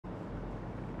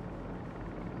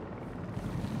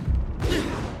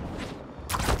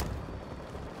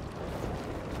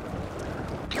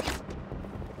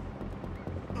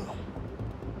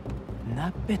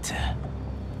Bitte.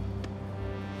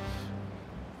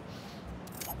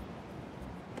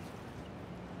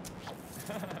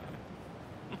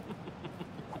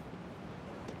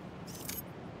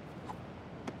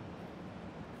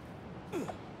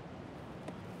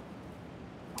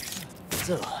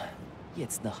 So,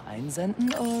 jetzt noch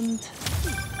einsenden und...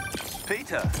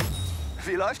 Peter,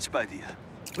 wie läuft's bei dir?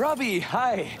 Robbie,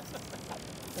 hi!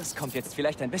 Das kommt jetzt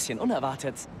vielleicht ein bisschen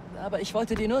unerwartet, aber ich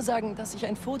wollte dir nur sagen, dass ich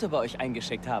ein Foto bei euch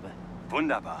eingeschickt habe.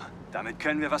 Wunderbar, damit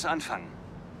können wir was anfangen.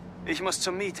 Ich muss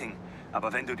zum Meeting,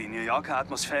 aber wenn du die New Yorker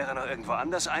Atmosphäre noch irgendwo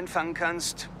anders einfangen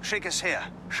kannst, schick es her.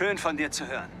 Schön von dir zu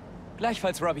hören.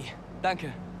 Gleichfalls, Robbie.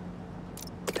 Danke.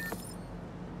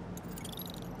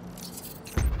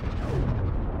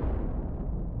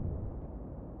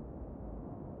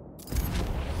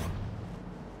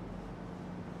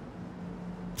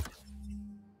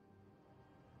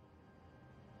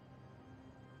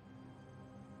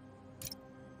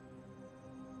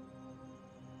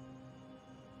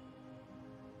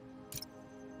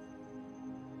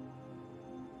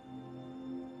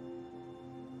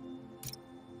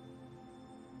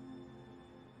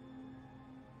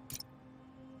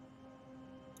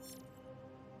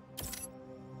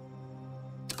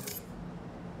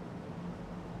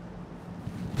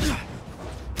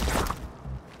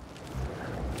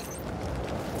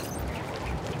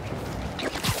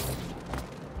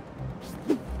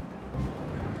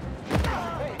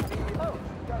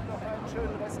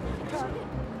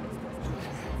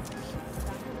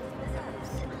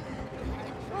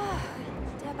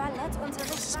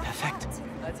 Perfekt.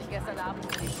 Als ich gestern Abend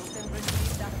in die Brooklyn Bridge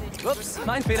lief, dachte ich... Ups,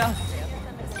 mein Fehler.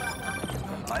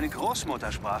 Meine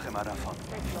Großmutter sprach immer davon.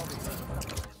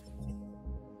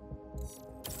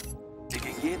 Sie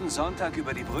ging jeden Sonntag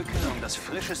über die Brücke, um das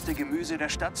frischeste Gemüse der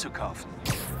Stadt zu kaufen.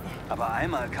 Aber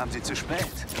einmal kam sie zu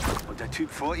spät und der Typ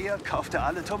vor ihr kaufte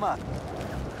alle Tomaten.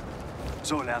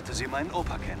 So lernte sie meinen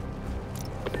Opa kennen.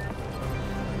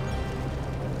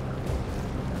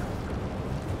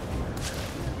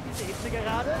 Seht ihr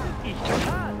gerade? Ich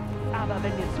total. Aber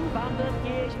wenn mir zu warm wird,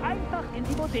 gehe ich einfach in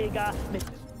die Bodega mit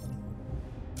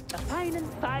einer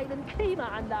feinen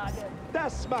Klimaanlage.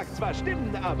 Das mag zwar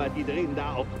stimmen, aber die drehen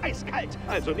da auf eiskalt.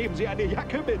 Also nehmen Sie eine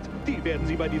Jacke mit. Die werden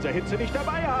Sie bei dieser Hitze nicht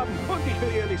dabei haben. Und ich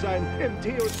will ehrlich sein, im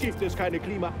Theos gibt es keine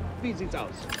Klima. Wie sieht's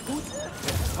aus? Gut?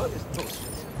 Toll ist Post.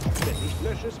 Wenn nicht,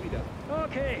 lösche es wieder.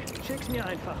 Okay, schick's mir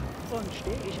einfach. Und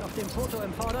stehe ich auf dem Foto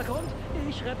im Vordergrund?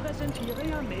 Ich repräsentiere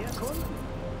ja mehr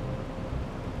Kunden.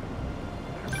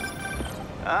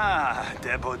 Ah,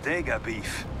 der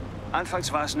Bodega-Beef.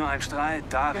 Anfangs war es nur ein Streit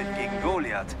David gegen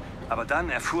Goliath. Aber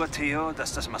dann erfuhr Theo,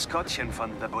 dass das Maskottchen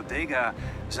von der Bodega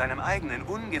seinem eigenen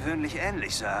ungewöhnlich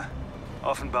ähnlich sah.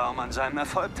 Offenbar, um an seinem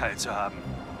Erfolg teilzuhaben.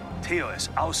 Theo ist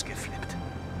ausgeflippt.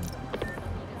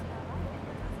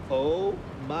 Oh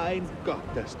mein Gott,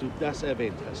 dass du das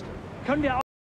erwähnt hast. Können wir